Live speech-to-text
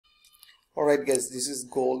Alright guys, this is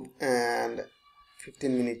gold and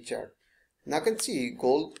 15-minute chart. Now you can see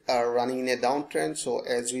gold are running in a downtrend. So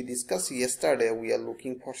as we discussed yesterday, we are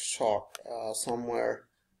looking for short somewhere.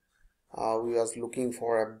 We was looking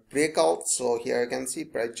for a breakout. So here you can see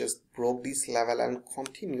price just broke this level and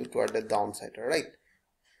continue toward the downside. Alright.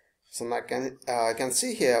 So now I can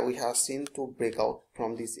see here we have seen two breakout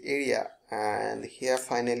from this area, and here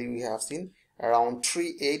finally we have seen around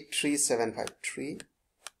 38375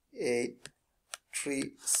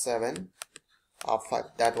 38375.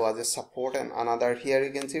 That was a support, and another here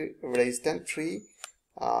you can see resistance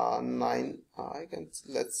 39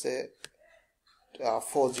 let's say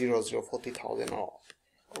 40,000 or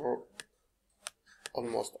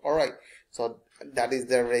almost. All right, so that is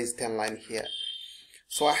the resistance line here.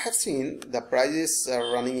 So I have seen the prices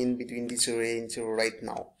are running in between this range right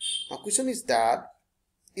now. Now question is that,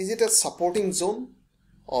 is it a supporting zone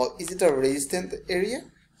or is it a resistance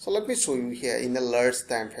area? So let me show you here in a large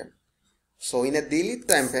time frame. So in a daily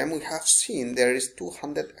time frame, we have seen there is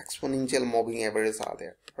 200 exponential moving averages are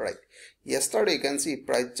there. Right. Yesterday you can see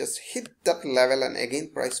price just hit that level and again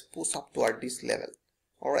price push up toward this level.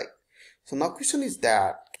 All right. So now question is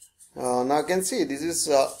that, now you can see this is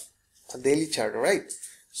a daily chart, right?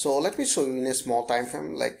 So let me show you in a small time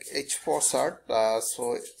frame like H4 chart.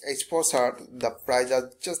 So H4 chart, the price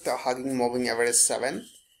are just hugging moving average 7,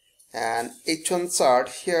 and H1 chart,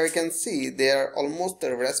 here you can see they are almost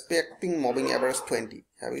respecting moving average 20.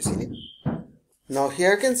 Have you seen it? Now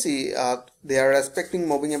here you can see they are respecting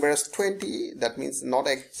moving average 20. That means not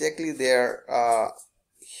exactly they are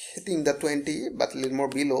hitting the 20, but a little more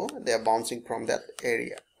below. They are bouncing from that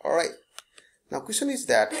area. All right. Now question is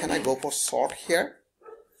that, can I go for short here?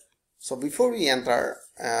 So before we enter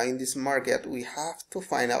in this market, we have to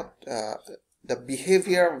find out the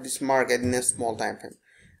behavior of this market in a small time frame.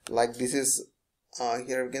 Like this is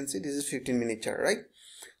here you can see this is 15-minute chart, right?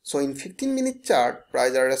 So in 15-minute chart,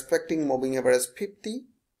 price are respecting moving average 50.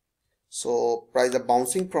 So price are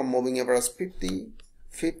bouncing from moving average 50,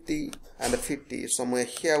 50 and 50. Somewhere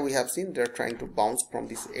here we have seen they're trying to bounce from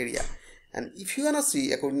this area. And if you wanna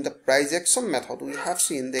see according to the price action method, we have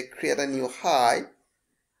seen they create a new high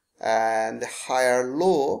and higher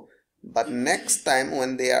low, but next time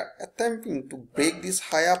when they are attempting to break this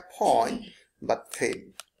higher point but fail.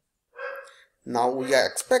 Now we are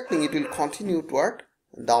expecting it will continue toward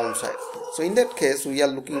downside. So in that case we are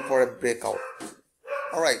looking for a breakout.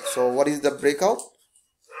 Alright, so what is the breakout?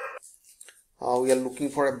 We are looking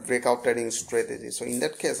for a breakout trading strategy. So in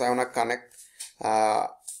that case I wanna connect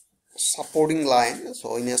supporting line,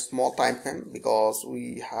 so in a small time frame, because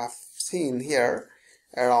we have seen here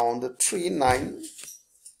around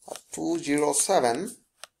 39207,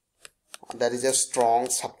 that is a strong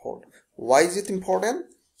support. Why is it important?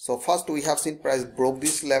 So first we have seen price broke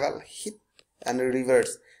this level, hit and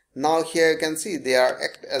reverse. Now here you can see they are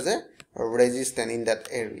act as a resistance in that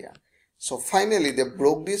area. So finally they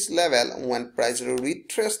broke this level. When price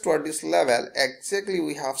retraced toward this level, exactly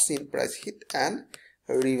we have seen price hit and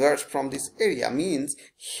reverse from this area. Means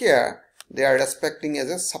here they are respecting as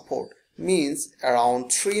a support, means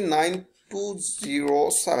around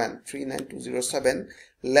 39207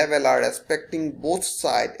 level are respecting both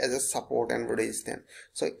sides as a support and resistance.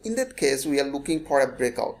 So in that case we are looking for a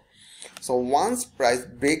breakout. So once price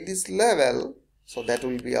break this level, so that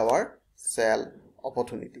will be our sell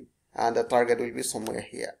opportunity, and the target will be somewhere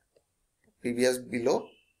here, previous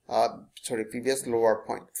lower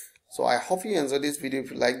point. So I hope you enjoyed this video.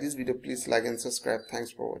 If you like this video, please like and subscribe.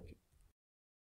 Thanks for watching.